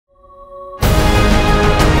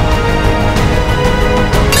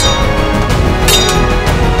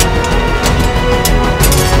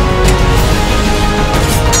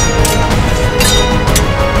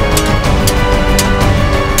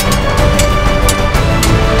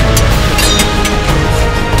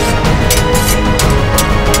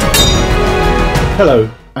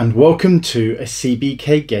Hello and welcome to a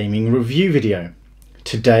CBK gaming review video.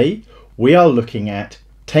 Today we are looking at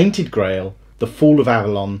Tainted Grail, the Fall of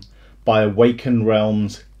Avalon by Awaken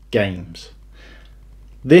Realms Games.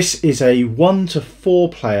 This is a 1 to 4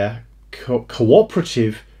 player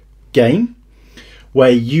cooperative game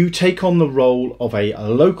where you take on the role of a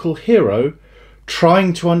local hero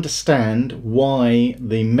trying to understand why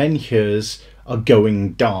the menhirs are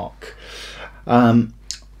going dark.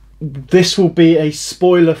 This will be a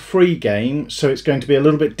spoiler-free game, so it's going to be a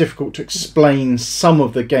little bit difficult to explain some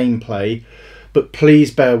of the gameplay, but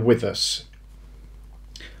please bear with us.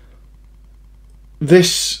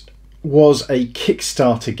 This was a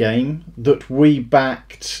Kickstarter game that we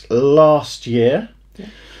backed last year,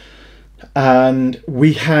 and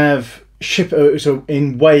we have so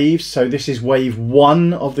in waves. So this is wave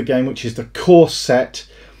 1 of the game, which is the core set,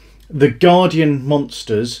 the Guardian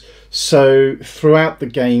monsters. So throughout the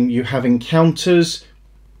game you have encounters.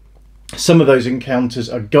 Some of those encounters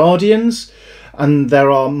are guardians, and there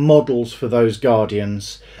are models for those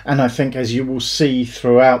guardians. And I think, as you will see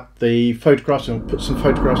throughout the photographs, and I'll put some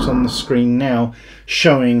photographs on the screen now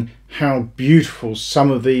showing how beautiful some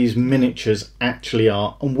of these miniatures actually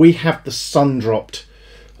are. And we have the sun-dropped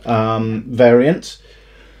variant.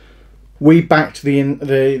 We backed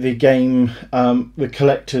the game, the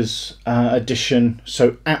collector's edition,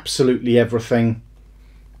 so absolutely everything,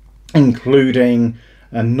 including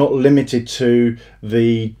and not limited to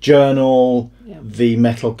the journal, the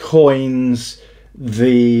metal coins,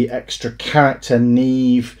 the extra character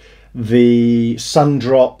Neve, the sun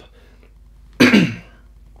drop, the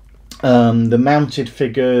mounted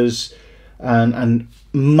figures, and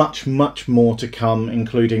much more to come,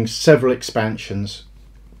 including several expansions.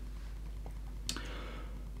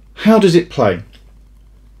 How does it play?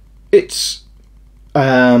 It's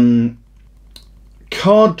card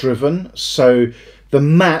driven, so the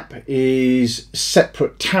map is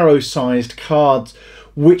separate tarot-sized cards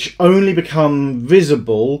which only become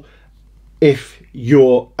visible if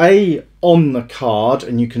you're on the card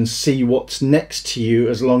and you can see what's next to you,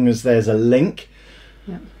 as long as there's a link.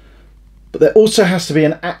 Yeah. But there also has to be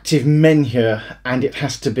an active menhir, and it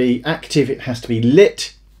has to be active, it has to be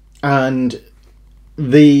lit, and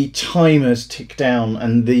the timers tick down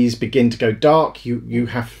and these begin to go dark.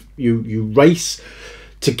 You race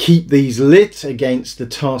to keep these lit against the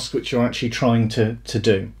task which you're actually trying to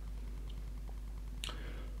do.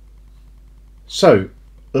 So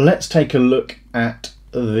let's take a look at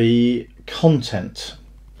the content.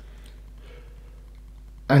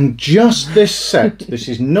 And just this set, this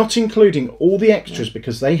is not including all the extras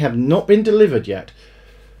because they have not been delivered yet.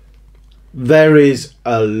 There is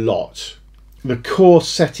a lot. The core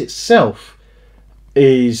set itself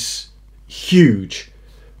is huge.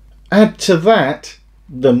 Add to that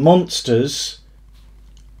the monsters,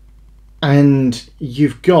 and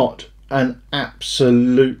you've got an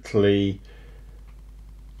absolutely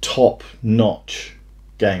top-notch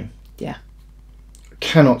game. Yeah.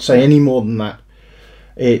 Cannot say any more than that.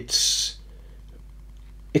 It's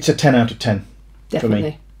a 10 out of 10 for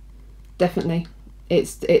me. Definitely.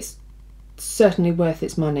 It's certainly worth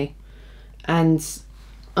its money. And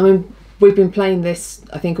I mean, we've been playing this,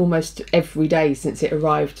 I think, almost every day since it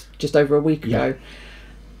arrived just over a week ago,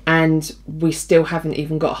 and we still haven't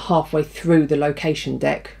even got halfway through the location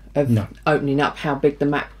deck of opening up how big the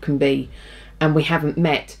map can be, and we haven't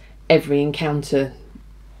met every encounter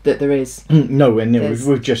that there is. Nowhere near.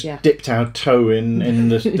 We've just dipped our toe in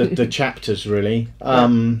the chapters, really.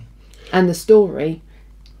 And the story,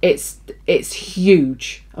 it's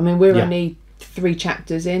huge. I mean, we're only 4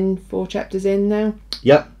 chapters in now.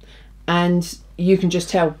 Yep. And you can just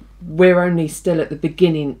tell we're only still at the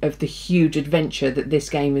beginning of the huge adventure that this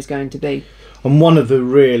game is going to be. And one of the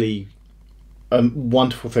really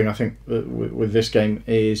wonderful thing, I think, with this game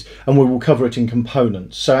is, and we will cover it in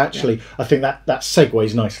components. So actually, I think that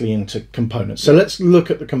segues nicely into components. So let's look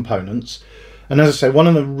at the components. And as I say, one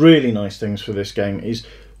of the really nice things for this game is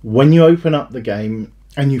when you open up the game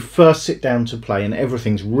and you first sit down to play and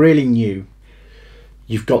everything's really new,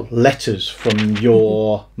 you've got letters from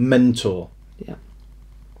your mentor. Yeah.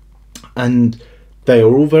 And they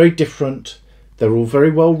are all very different. They're all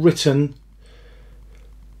very well written.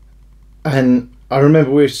 And I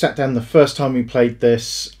remember we sat down the first time we played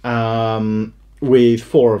this with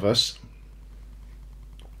 4 of us.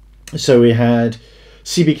 So we had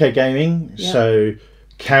CBK Gaming, so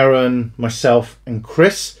Karen, myself and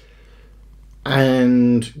Chris,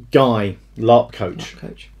 and Guy, LARP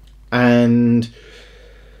coach. And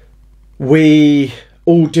we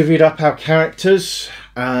all divvied up our characters,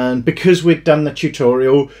 and because we'd done the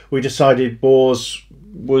tutorial, we decided Boars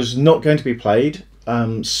was not going to be played,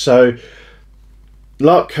 so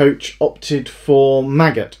Lark Coach opted for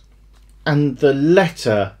Maggot, and the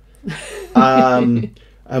letter, and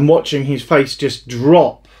watching his face just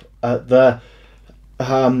drop at the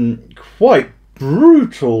quite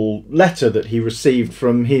brutal letter that he received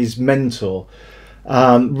from his mentor,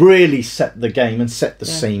 really set the game and set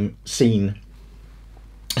the scene.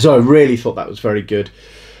 So I really thought that was very good.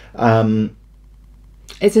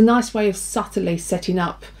 It's a nice way of subtly setting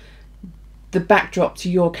up the backdrop to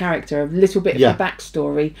your character, a little bit of the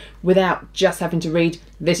backstory, without just having to read,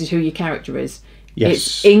 this is who your character is. Yes.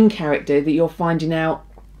 It's in character that you're finding out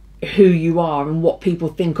who you are and what people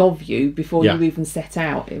think of you before you even set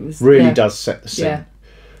out. It was really does set the scene. Yeah.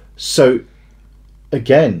 So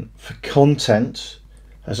again, for content,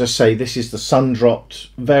 as I say, this is the sun-dropped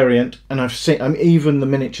variant, and I've seen even the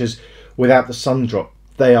miniatures without the sun-drop.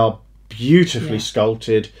 They are beautifully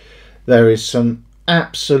sculpted. There is some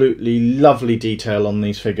absolutely lovely detail on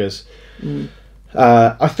these figures.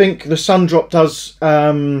 I think the sun-drop does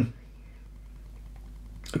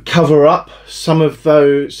cover up some of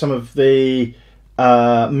the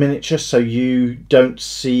miniatures, so you don't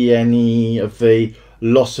see any of the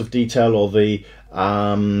loss of detail or the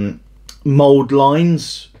mold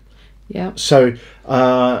lines. So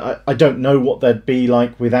I don't know what they'd be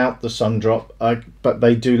like without the sun drop, but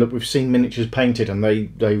they do look. We've seen miniatures painted and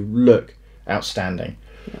they look outstanding.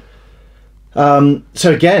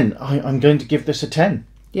 So again, I'm going to give this a 10.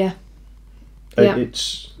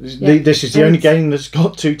 This is the only game that's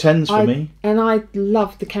got 2 10s for me. And I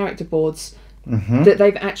love the character boards, that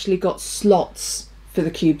they've actually got slots for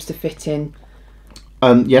the cubes to fit in.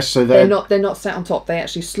 Yes, so they're not sat on top. They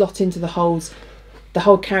actually slot into the holes. The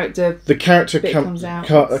whole character. The character comes out.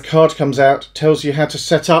 A card comes out, tells you how to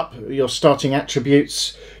set up your starting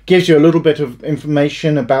attributes, gives you a little bit of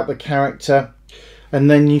information about the character, and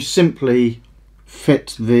then you simply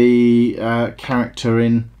fit the character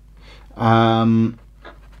in.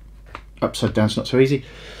 Upside down's not so easy.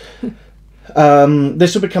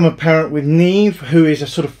 This will become apparent with Neve, who is a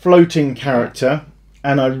sort of floating character,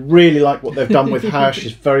 and I really like what they've done with her.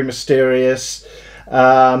 She's very mysterious,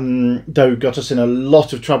 though got us in a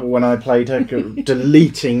lot of trouble when I played her,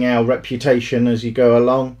 deleting our reputation as you go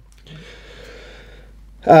along.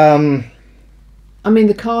 I mean,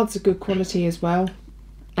 the cards are good quality as well.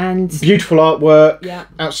 And beautiful artwork,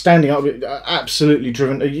 outstanding artwork, absolutely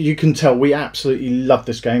driven. You can tell we absolutely love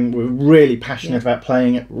this game. We're really passionate about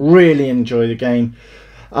playing it, really enjoy the game.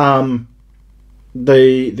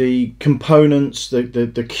 The components,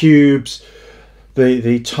 the cubes,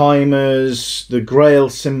 the timers, the grail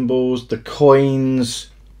symbols, the coins,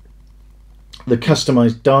 the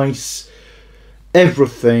customized dice,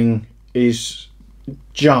 everything is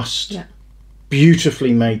just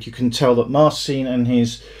beautifully made. You can tell that Marcin and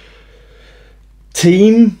his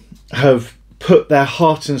team have put their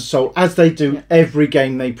heart and soul, as they do every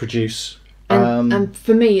game they produce. And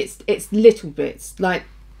for me, it's little bits like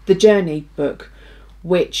the Journey book,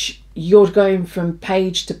 which you're going from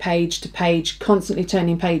page to page to page, constantly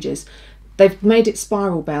turning pages. They've made it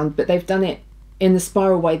spiral bound, but they've done it in the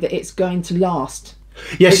spiral way that it's going to last.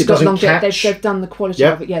 Yes, it doesn't catch. They've done the quality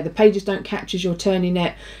of it. Yeah, the pages don't catch as you're turning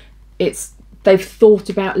it. They've thought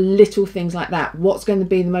about little things like that. What's going to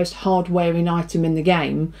be the most hard-wearing item in the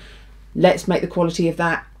game? Let's make the quality of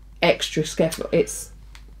that extra careful.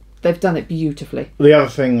 They've done it beautifully. The other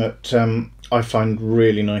thing that I find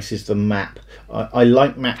really nice is the map. I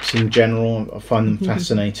like maps in general. I find them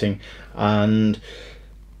fascinating, and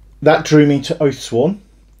that drew me to Oathsworn.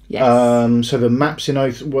 Yes. So the maps in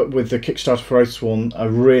with the Kickstarter for Oathsworn, I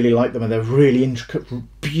really like them, and they're really intricate,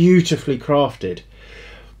 beautifully crafted.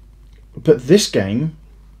 But this game,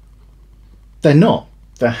 they're not.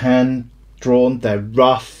 They're hand drawn. They're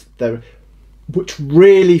rough. Which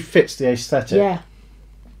really fits the aesthetic. Yeah.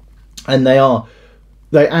 And they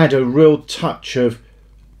add a real touch of,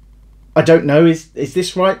 I don't know, is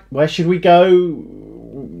this right? Where should we go?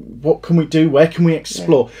 What can we do? Where can we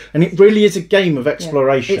explore? And it really is a game of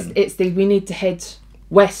exploration. It's we need to head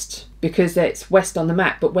west because it's west on the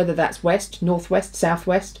map, but whether that's west, northwest,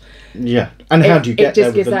 southwest. Yeah. And how do you get there?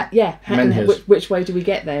 It just gives that, and which way do we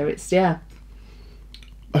get there? It's,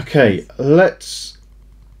 Okay, let's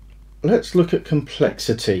look at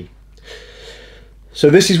complexity. So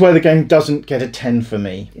this is where the game doesn't get a 10 for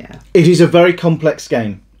me. Yeah. It is a very complex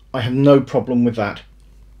game. I have no problem with that.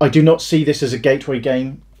 I do not see this as a gateway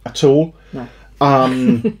game at all. No.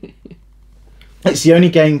 It's the only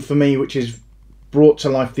game for me which is brought to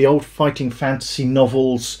life the old fighting fantasy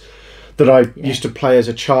novels that I used to play as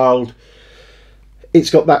a child. It's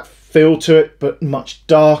got that feel to it, but much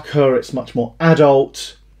darker. It's much more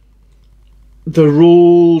adult. The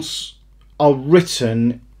rules are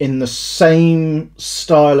written in the same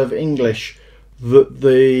style of English that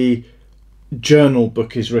the journal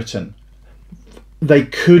book is written. They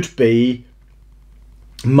could be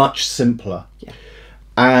much simpler. Yeah.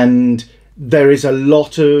 And there is a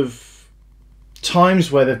lot of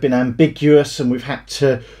times where they've been ambiguous and we've had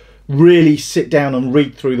to really sit down and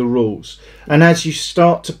read through the rules. And as you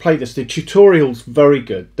start to play this, the tutorial's very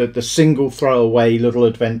good. The single throwaway little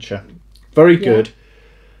adventure, very good,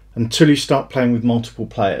 until you start playing with multiple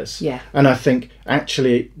players. Yeah. And I think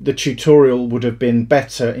actually the tutorial would have been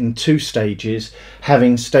better in 2 stages,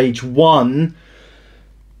 having stage 1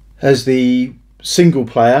 as the single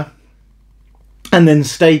player, and then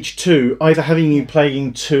stage 2 either having you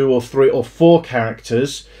playing 2 or 3 or 4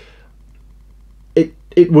 characters.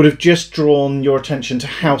 It would have just drawn your attention to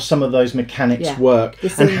how some of those mechanics work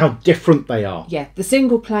and how different they are. Yeah, the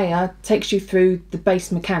single player takes you through the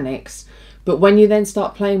base mechanics, but when you then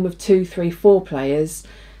start playing with 2, 3, 4 players,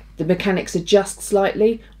 the mechanics adjust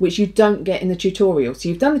slightly, which you don't get in the tutorial. So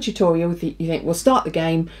you've done the tutorial, you think, we'll start the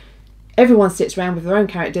game, everyone sits around with their own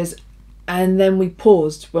characters, and then we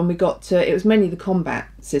paused when we got to, it was mainly the combat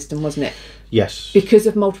system, wasn't it? Yes. Because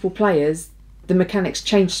of multiple players, the mechanics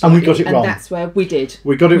changed slightly, and we got it wrong. And that's where we did.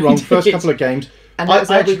 We got it wrong the first couple of games. And I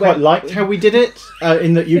actually quite liked how we did it,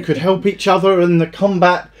 in that you could help each other in the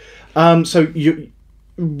combat.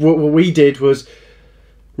 What we did was,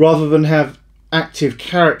 rather than have active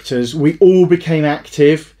characters, we all became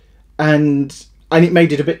active, and it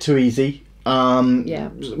made it a bit too easy,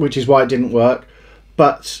 which is why it didn't work.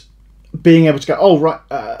 But being able to go, oh right,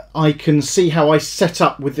 I can see how I set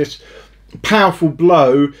up with this powerful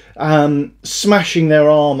blow, smashing their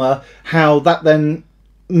armour, how that then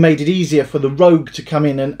made it easier for the rogue to come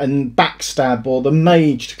in and backstab, or the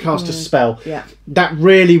mage to cast a spell. Yeah. That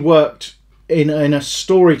really worked in a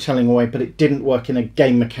storytelling way, but it didn't work in a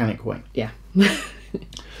game mechanic way. Yeah.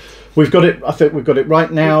 We've got it. I think we've got it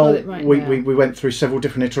right now. We went through several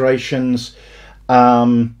different iterations.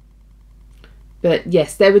 But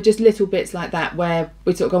yes, there were just little bits like that where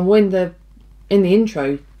we sort of gone, well, in the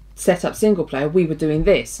intro set up single player, we were doing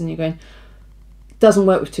this, and you're going, doesn't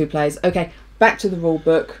work with 2 players. Okay, back to the rule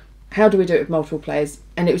book. How do we do it with multiple players?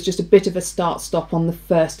 And it was just a bit of a start-stop on the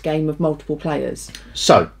first game of multiple players.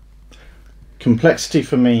 So, complexity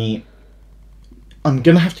for me, I'm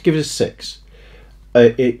going to have to give it a 6.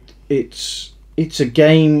 It's a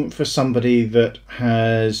game for somebody that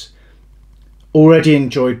has already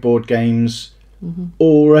enjoyed board games,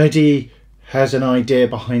 already has an idea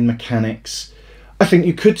behind mechanics. I think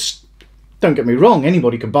you could, don't get me wrong,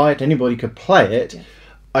 anybody could buy it, anybody could play it. Yeah.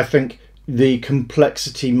 I think the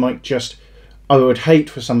complexity might just, I would hate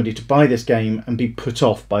for somebody to buy this game and be put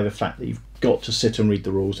off by the fact that you've got to sit and read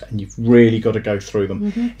the rules and you've really got to go through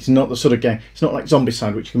them. It's not the sort of game, it's not like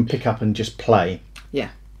Zombicide, which you can pick up and just play. Yeah.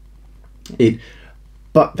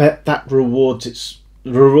 But that rewards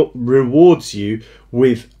you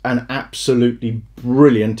with an absolutely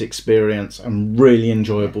brilliant experience and really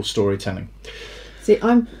enjoyable storytelling. See,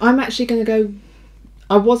 I'm actually going to go,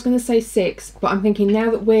 I was going to say 6, but I'm thinking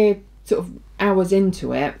now that we're sort of hours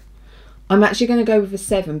into it, I'm actually going to go with a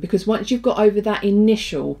 7, because once you've got over that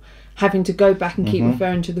initial having to go back and keep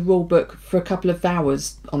referring to the rule book for a couple of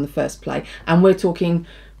hours on the first play, and we're talking,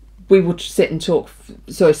 we would sit and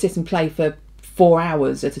play for 4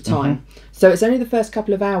 hours at a time. So it's only the first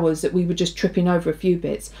couple of hours that we were just tripping over a few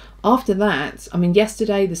bits. After that, I mean,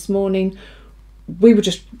 yesterday, this morning, we were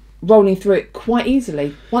just rolling through it quite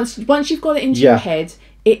easily. Once you've got it into your head,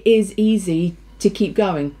 it is easy to keep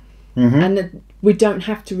going. And we don't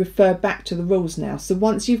have to refer back to the rules now. So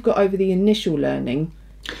once you've got over the initial learning,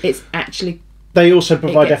 it's actually... They also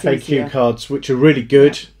provide FAQ cards, which are really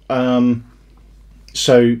good. Yeah.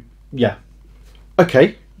 So, yeah.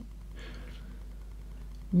 Okay.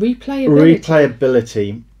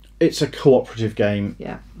 Replayability. It's a cooperative game.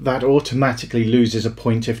 Yeah. That automatically loses a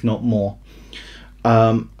point, if not more.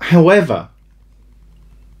 However,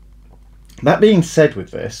 that being said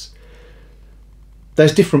with this,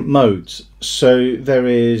 there's different modes. So there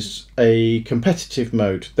is a competitive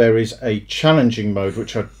mode, there is a challenging mode,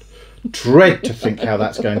 which I dread to think how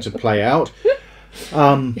that's going to play out.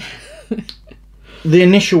 The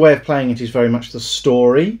initial way of playing it is very much the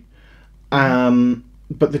story,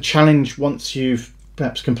 but the challenge, once you've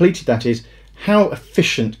perhaps completed that, is how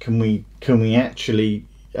efficient can we actually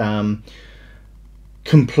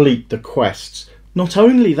complete the quests. Not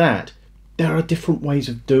only that, there are different ways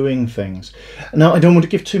of doing things. Now, I don't want to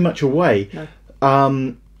give too much away.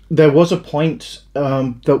 No. There was a point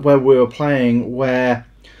where we were playing where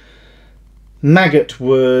Maggot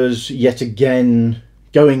was yet again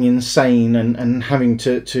going insane and having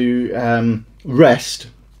to rest,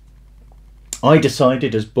 I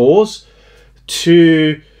decided as Boars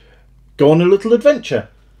to go on a little adventure.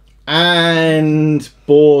 And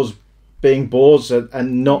Boars, being Boars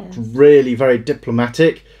and not really very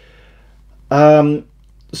diplomatic,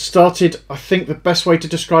 started, I think the best way to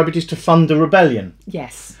describe it is to fund a rebellion.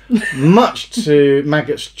 Yes. Much to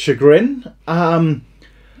Maggot's chagrin. And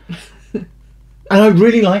I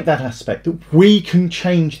really like that aspect, that we can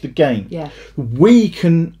change the game. Yeah. We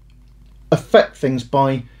can affect things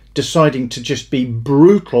by deciding to just be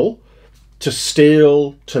brutal, to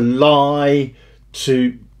steal, to lie,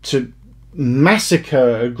 to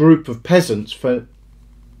massacre a group of peasants for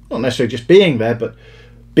not necessarily just being there, but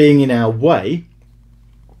being in our way.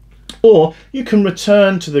 Or you can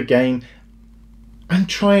return to the game and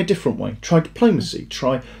try a different way. Try diplomacy.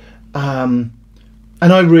 And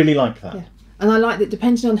I really like that. Yeah. And I like that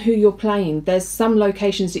depending on who you're playing, there's some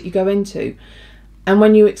locations that you go into, and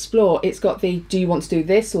when you explore, it's got the, do you want to do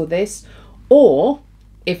this or this? Or,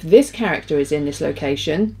 if this character is in this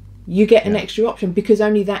location, you get an extra option because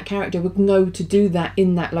only that character would know to do that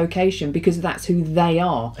in that location because that's who they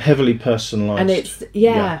are. Heavily personalised. And it's,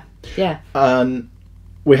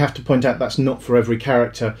 we have to point out that's not for every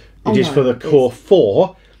character. It is for the core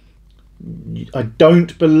 4. I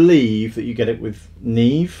don't believe that you get it with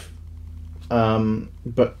Neve.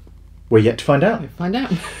 But we're yet to find out. We'll find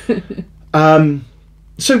out.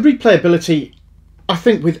 So replayability, I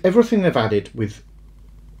think with everything they've added, with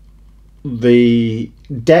the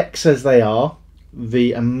decks as they are,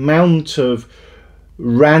 the amount of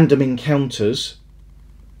random encounters.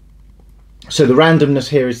 So the randomness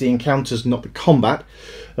here is the encounters, not the combat.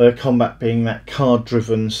 Combat being that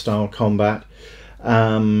card-driven style combat.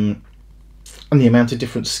 And the amount of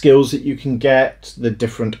different skills that you can get, the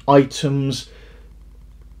different items.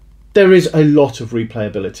 There is a lot of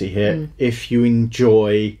replayability here if you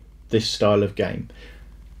enjoy this style of game.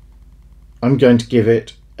 I'm going to give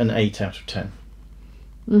it an 8 out of 10.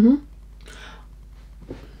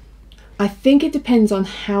 I think it depends on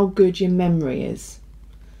how good your memory is.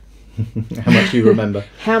 How much you remember.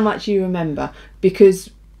 How much you remember. Because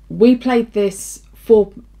we played this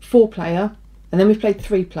four player, and then we played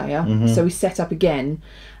 3 player, so we set up again,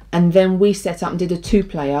 and then we set up and did a 2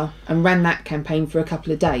 player and ran that campaign for a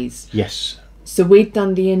couple of days. Yes. So we'd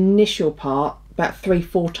done the initial part about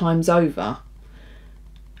 3-4 times over,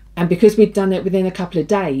 and because we'd done it within a couple of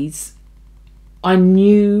days, I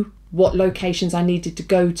knew what locations I needed to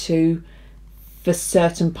go to for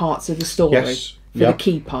certain parts of the story, for the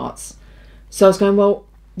key parts. So I was going, well,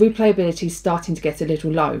 replayability is starting to get a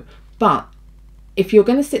little low, but if you're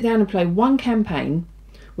going to sit down and play one campaign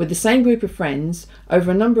with the same group of friends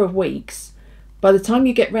over a number of weeks, by the time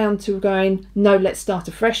you get round to going, no, let's start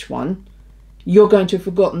a fresh one, you're going to have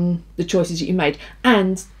forgotten the choices that you made.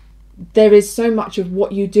 And there is so much of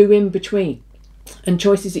what you do in between and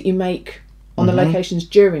choices that you make on the locations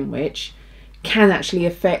during which can actually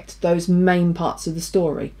affect those main parts of the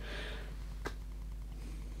story.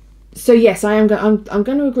 So yes, I'm going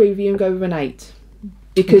to agree with you and go with an 8.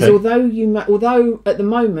 Because although at the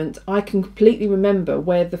moment I can completely remember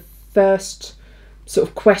where the first sort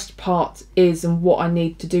of quest part is and what I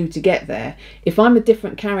need to do to get there, if I'm a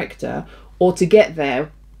different character or to get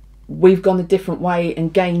there we've gone a different way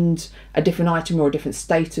and gained a different item or a different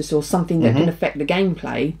status or something that can affect the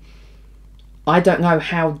gameplay, I don't know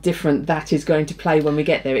how different that is going to play when we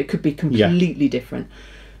get there. It could be completely different.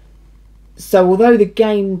 So although the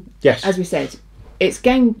game, as we said,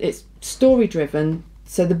 it's story driven,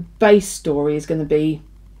 so the base story is going to be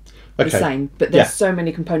the same, but there's so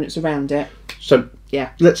many components around it. So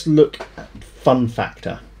let's look at fun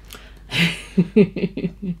factor.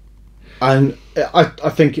 And I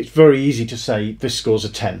think it's very easy to say this scores a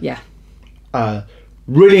 10. Yeah.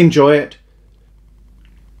 Really enjoy it.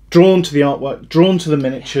 Drawn to the artwork, drawn to the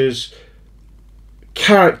miniatures.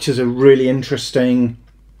 Characters are really interesting,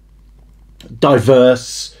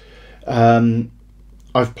 diverse.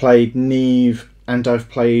 I've played Neve and I've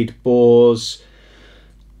played Boars.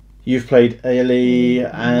 You've played Ailey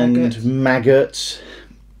and Maggot.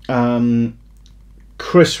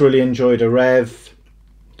 Chris really enjoyed a Rev.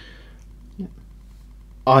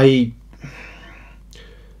 I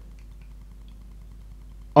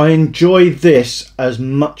enjoy this as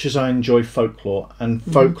much as I enjoy Folklore, and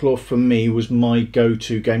Folklore for me was my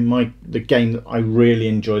go-to game, the game that I really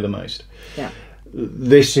enjoy the most. Yeah.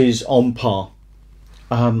 This is on par.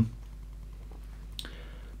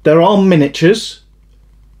 There are miniatures,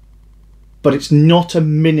 but it's not a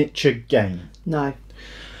miniature game. No.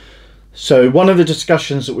 So one of the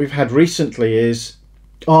discussions that we've had recently is,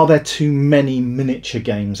 are there too many miniature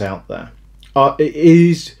games out there?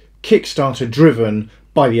 Is Kickstarter driven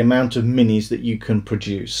by the amount of minis that you can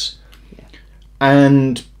produce? Yeah.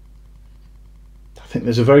 And I think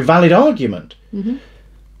there's a very valid argument. Mm-hmm.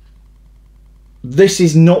 This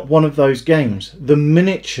is not one of those games. The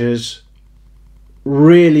miniatures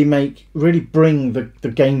really bring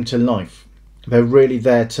the game to life. They're really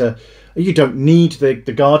there to... You don't need the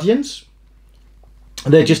Guardians.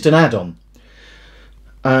 They're just an add-on.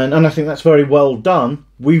 And I think that's very well done.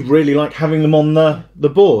 We really like having them on the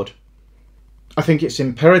board. I think it's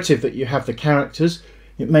imperative that you have the characters.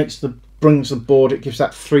 It brings the board, it gives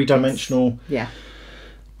that three-dimensional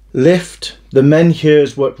lift. The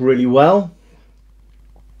menhirs work really well.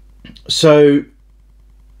 So,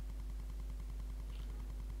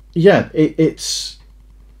 yeah, it's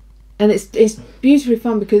beautifully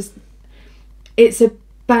fun because it's a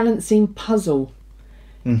balancing puzzle.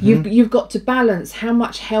 Mm-hmm. You've got to balance how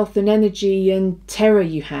much health and energy and terror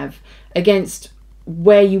you have against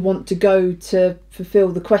where you want to go to fulfill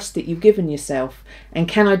the quest that you've given yourself. And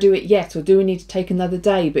can I do it yet, or do we need to take another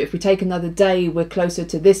day? But if we take another day, we're closer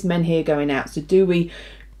to this menhir going out. So do we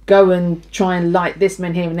go and try and light this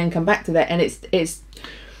menhir and then come back to that? And it's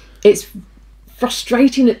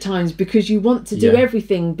frustrating at times because you want to do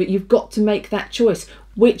everything, but you've got to make that choice,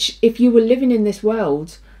 which if you were living in this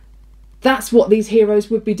world, that's what these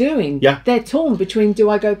heroes would be doing. Yeah. They're torn between, do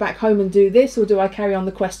I go back home and do this, or do I carry on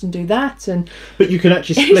the quest and do that? But you can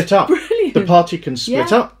actually split up. Brilliant. The party can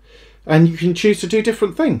split up, and you can choose to do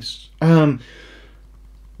different things. One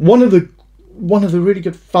of the really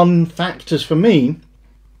good fun factors for me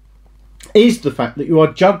is the fact that you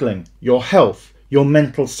are juggling your health, your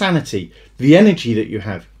mental sanity, the energy that you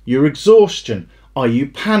have, your exhaustion. Are you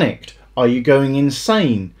panicked? Are you going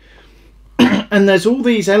insane? And there's all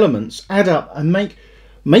these elements add up and make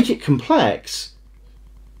it complex,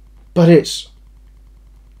 but it's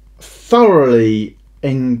thoroughly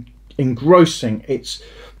engrossing. It's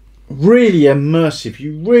really immersive.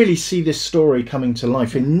 You really see this story coming to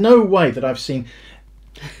life in no way that I've seen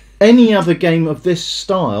any other game of this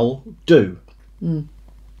style do.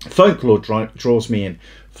 Folklore draws me in.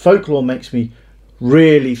 Folklore makes me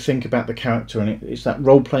really think about the character, and it's that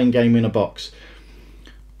role-playing game in a box.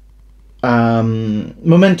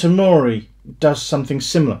 Memento Mori does something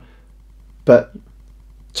similar, but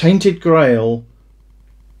Tainted Grail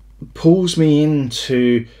pulls me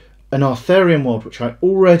into an Arthurian world, which I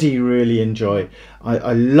already really enjoy.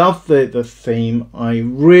 I love the theme. I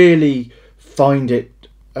really find it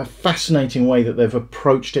a fascinating way that they've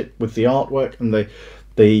approached it with the artwork and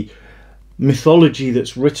the mythology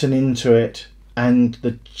that's written into it, and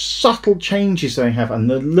the subtle changes they have, and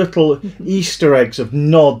the little Easter eggs of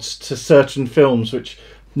nods to certain films, which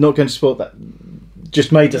I'm not going to spoil, that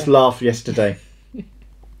just made us laugh yesterday.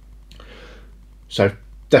 So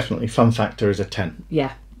definitely fun factor is a 10.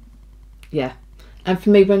 Yeah. And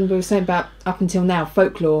for me, when we were saying about up until now,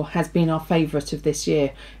 Folklore has been our favourite of this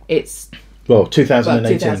year. It's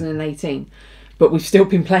 2018, but we've still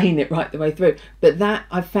been playing it right the way through. But that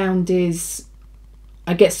I've found is,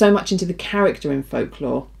 I get so much into the character in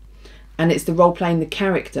Folklore, and it's the role playing the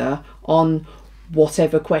character on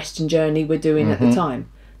whatever quest and journey we're doing at the time.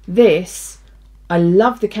 This, I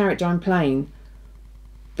love the character I'm playing,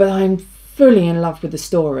 but I'm fully in love with the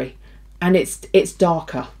story, and it's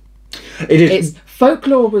darker. It is.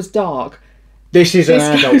 Folklore was dark. This is an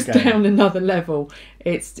adult game. This goes down another level.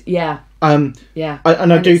 It's and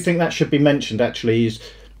I do think that should be mentioned. Actually,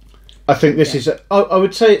 I think this is. I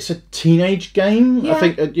would say it's a teenage game. I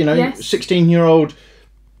think 16-year-old,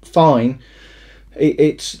 fine.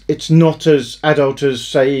 It's not as adult as,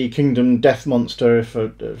 say, Kingdom Death Monster, if I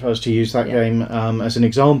was to use that game as an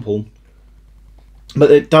example. But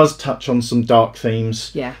it does touch on some dark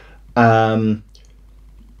themes.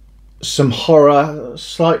 Some horror,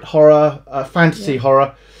 slight horror, fantasy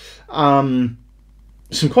horror.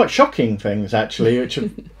 Some quite shocking things, actually, which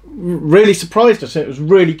have really surprised us. It was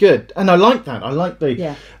really good, and I like that. I like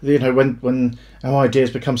the when our ideas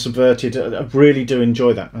become subverted. I really do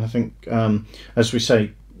enjoy that, and I think, as we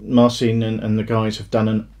say, Marcin and the guys have done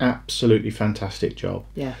an absolutely fantastic job.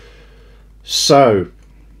 So,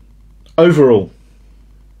 overall,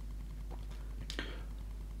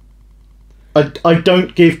 I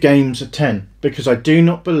don't give games a 10 because I do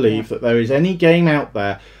not believe that there is any game out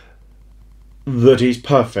there that is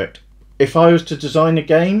perfect. If I was to design a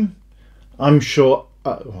game, I'm sure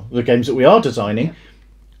the games that we are designing,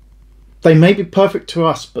 they may be perfect to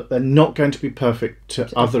us, but they're not going to be perfect to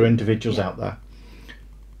other individuals out there.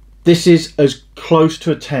 This is as close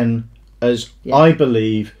to a 10 as I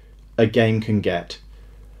believe a game can get,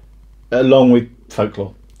 along with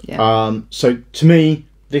folklore. Yeah. So to me,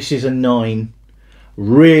 this is a 9,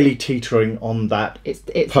 really teetering on that it's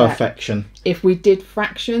perfection. That. If we did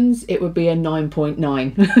fractions, it would be a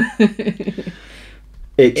 9.9.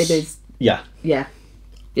 It is. Yeah. Yeah.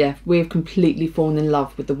 Yeah. We have completely fallen in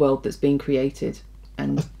love with the world that's being created,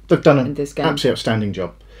 and they've done an this game. absolutely outstanding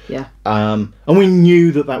job. Yeah. And we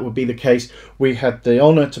knew that would be the case. We had the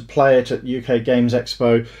honour to play it at UK Games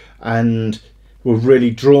Expo, and were really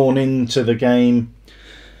drawn into the game,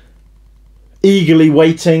 eagerly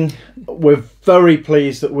waiting. We're very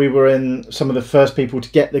pleased that we were in some of the first people to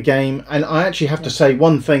get the game. And I actually have to say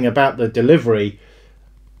one thing about the delivery.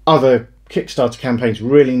 Other Kickstarter campaigns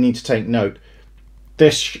really need to take note.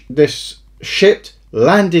 This shipped,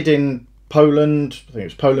 landed in Poland, I think it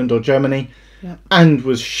was Poland or Germany, and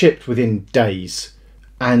was shipped within days.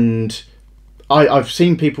 And I've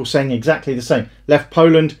seen people saying exactly the same. Left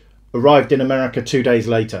Poland, arrived in America 2 days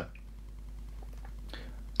later.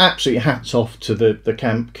 Absolutely hats off to the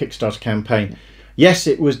Kickstarter campaign. Yes,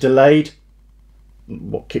 it was delayed.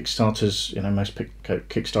 What Kickstarters, most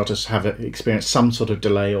Kickstarters have experienced some sort of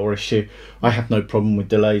delay or issue. I have no problem with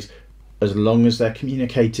delays as long as they're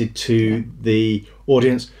communicated to the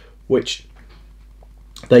audience, which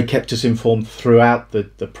they kept us informed throughout the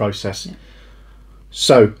process. Yeah.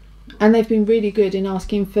 So, and they've been really good in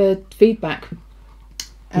asking for feedback.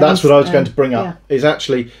 That's what I was going to bring up. Is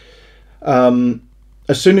actually, as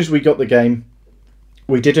soon as we got the game,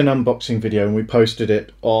 we did an unboxing video and we posted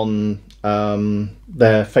it on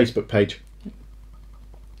their Facebook page.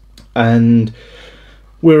 And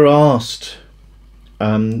we're asked,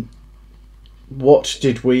 what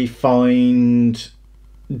did we find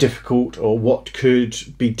difficult, or what could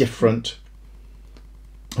be different?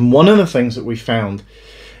 And one of the things that we found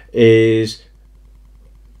is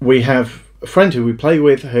we have a friend who we play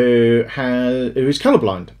with who is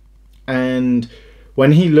colourblind, and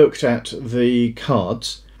when he looked at the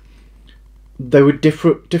cards, they were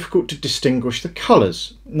difficult to distinguish the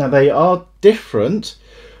colours. Now they are different,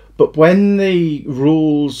 but when the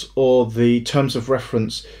rules or the terms of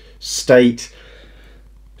reference state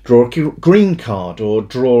draw a green card or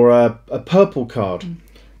draw a purple card,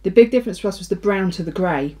 the big difference for us was the brown to the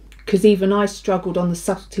grey, because even I struggled on the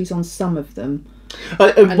subtleties on some of them.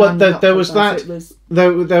 There was that.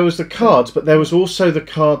 There was the cards, but there was also the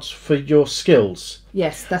cards for your skills.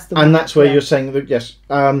 Yes, that's the one. And that's where you're saying that. Yes.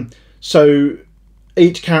 So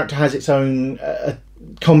each character has its own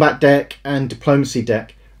combat deck and diplomacy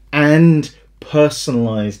deck and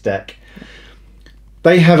personalised deck.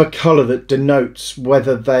 They have a colour that denotes what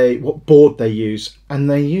board they use, and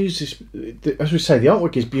they use this. As we say, the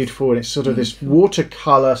artwork is beautiful, and it's sort of this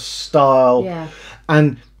watercolour style,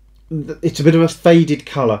 and it's a bit of a faded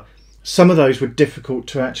colour. Some of those were difficult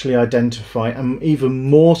to actually identify, and even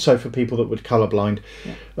more so for people that were colourblind.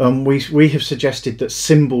 We have suggested that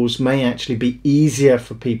symbols may actually be easier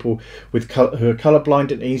for people who are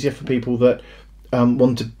colourblind, and easier for people that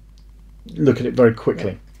want to look at it very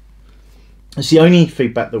quickly. It's the only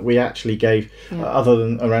feedback that we actually gave, other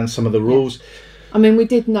than around some of the rules. I mean, we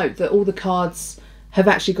did note that all the cards have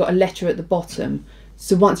actually got a letter at the bottom.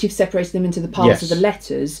 So once you've separated them into the parts of the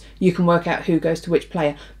letters, you can work out who goes to which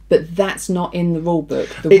player. But that's not in the rule book.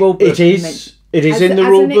 The rule book it is in the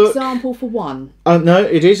rule book. As an example for one. No,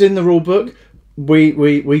 it is in the rule book.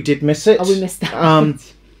 We did miss it. Oh, we missed that. I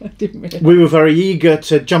didn't realise. We were very eager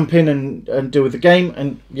to jump in and deal with the game,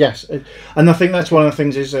 and yes, and I think that's one of the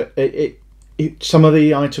things is that some of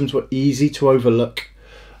the items were easy to overlook,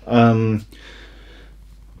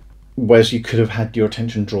 whereas you could have had your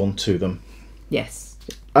attention drawn to them. Yes.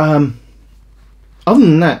 Other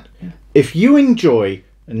than that, if you enjoy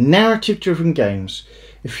narrative-driven games,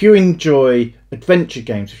 if you enjoy adventure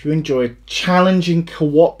games, if you enjoy a challenging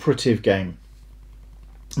cooperative game,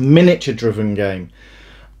 miniature-driven game,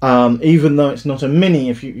 even though it's not a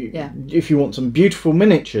mini, if you want some beautiful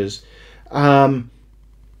miniatures,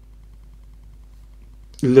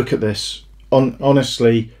 look at this.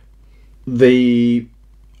 Honestly, they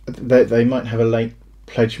might have a late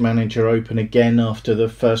pledge manager open again after the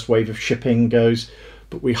first wave of shipping goes,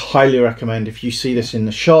 but we highly recommend, if you see this in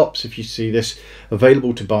the shops, if you see this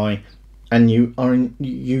available to buy, and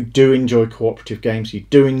you do enjoy cooperative games, you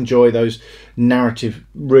do enjoy those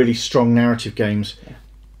really strong narrative games,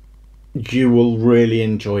 you will really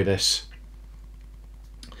enjoy this.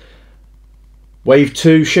 Wave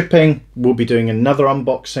 2 shipping, we'll be doing another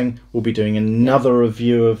unboxing, we'll be doing another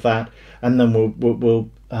review of that, and then we'll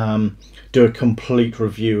do a complete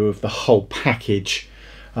review of the whole package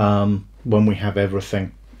when we have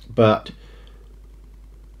everything. But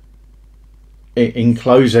in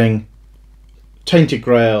closing, Tainted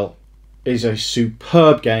Grail is a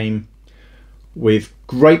superb game with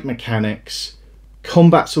great mechanics.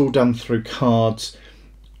 Combat's all done through cards.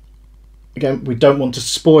 Again, we don't want to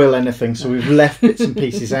spoil anything, so we've left bits and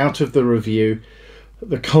pieces out of the review.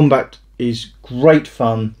 The combat is great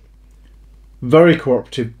fun, very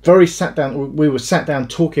cooperative, very sat down. We were sat down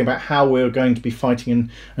talking about how we were going to be fighting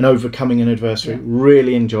and overcoming an adversary. Yeah.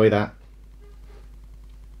 Really enjoy that.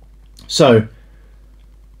 So,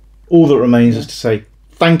 all that remains is to say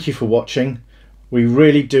thank you for watching. We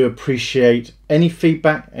really do appreciate any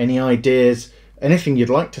feedback, any ideas, anything you'd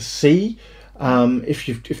like to see.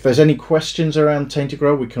 If there's any questions around Tainted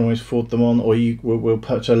Grail, we can always forward them on, or we'll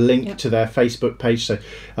put a link to their Facebook page, so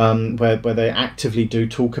where they actively do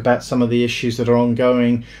talk about some of the issues that are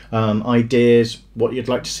ongoing, ideas, what you'd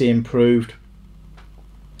like to see improved.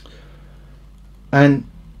 And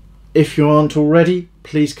if you aren't already,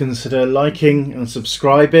 please consider liking and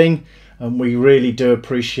subscribing. And we really do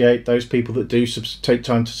appreciate those people that do take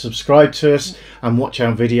time to subscribe to us and watch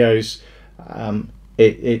our videos.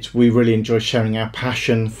 We really enjoy sharing our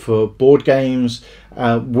passion for board games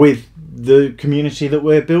with the community that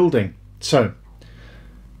we're building. So,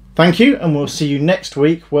 thank you, and we'll see you next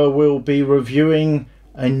week where we'll be reviewing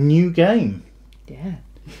a new game. Yeah.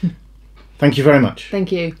 Thank you very much.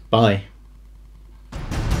 Thank you. Bye.